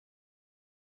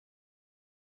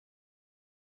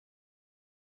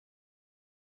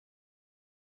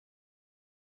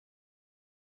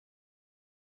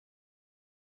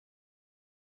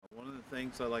One of the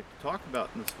things I like to talk about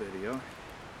in this video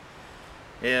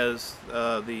is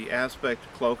the aspect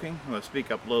of cloaking. I'm going to speak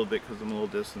up a little bit because I'm a little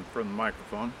distant from the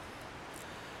microphone.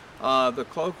 The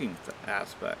cloaking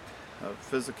aspect of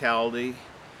physicality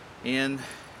in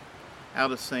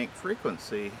out of sync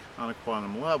frequency on a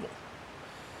quantum level.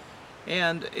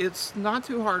 And it's not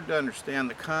too hard to understand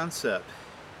the concept.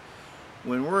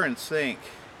 When we're in sync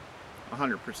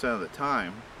 100% of the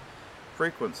time,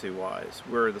 frequency-wise,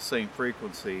 we're the same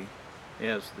frequency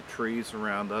as the trees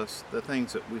around us, the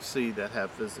things that we see that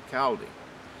have physicality.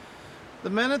 The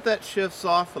minute that shifts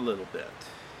off a little bit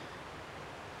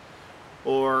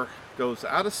or goes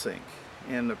out of sync,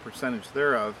 and the percentage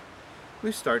thereof,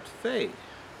 we start to fade,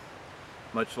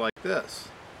 much like this.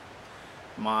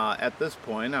 At this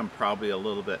point, I'm probably a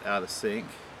little bit out of sync,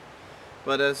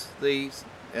 but as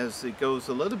it goes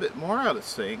a little bit more out of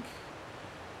sync,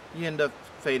 you end up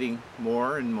fading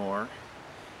more and more,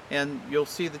 and you'll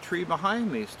see the tree behind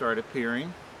me start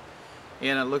appearing,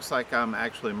 and it looks like I'm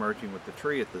actually merging with the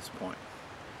tree at this point.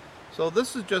 So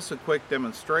this is just a quick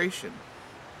demonstration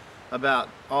about,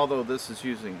 although this is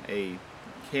using a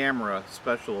camera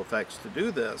special effects to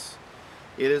do this,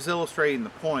 it is illustrating the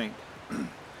point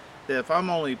that if I'm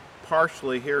only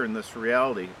partially here in this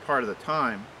reality part of the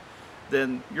time,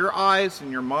 then your eyes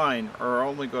and your mind are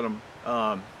only going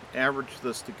to average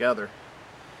this together,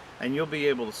 and you'll be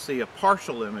able to see a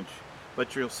partial image,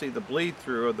 but you'll see the bleed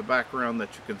through of the background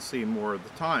that you can see more of the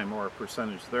time, or a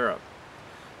percentage thereof.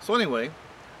 So anyway,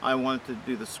 I wanted to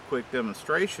do this quick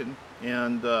demonstration,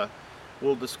 and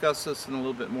we'll discuss this in a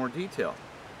little bit more detail.